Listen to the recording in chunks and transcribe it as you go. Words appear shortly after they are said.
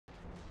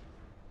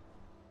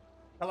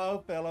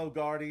Hello, fellow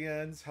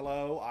guardians.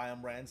 Hello, I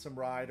am Ransom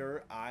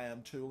Rider. I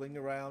am tooling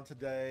around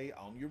today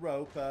on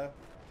Europa,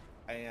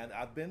 and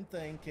I've been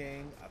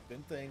thinking,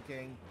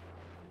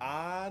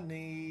 I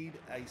need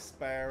a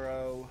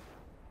sparrow.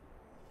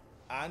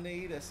 I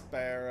need a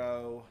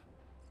sparrow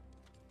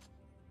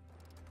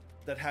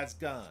that has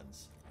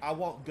guns. I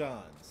want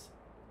guns.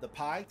 The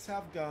Pikes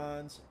have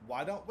guns.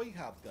 Why don't we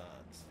have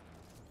guns?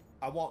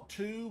 I want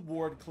two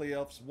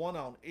Wardcliffs, one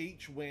on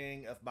each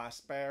wing of my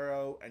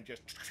sparrow, and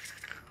just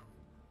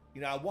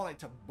I want it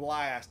to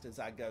blast as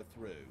I go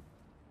through.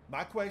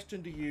 My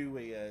question to you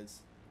is,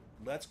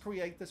 let's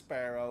create the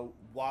sparrow.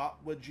 What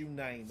would you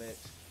name it?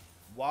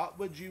 What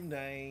would you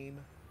name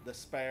the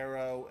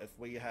sparrow if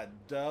we had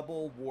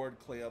double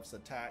Wardcliffs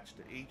attached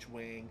to each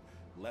wing?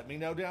 Let me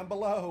know down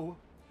below.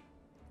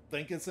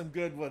 Think of some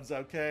good ones,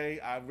 okay?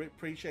 I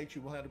appreciate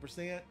you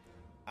 100%.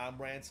 I'm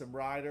Ransom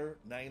Rider.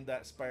 Name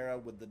that sparrow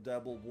with the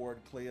double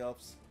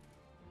Wardcliffs.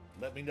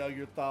 Let me know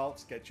your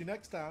thoughts. Catch you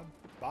next time.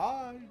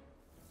 Bye.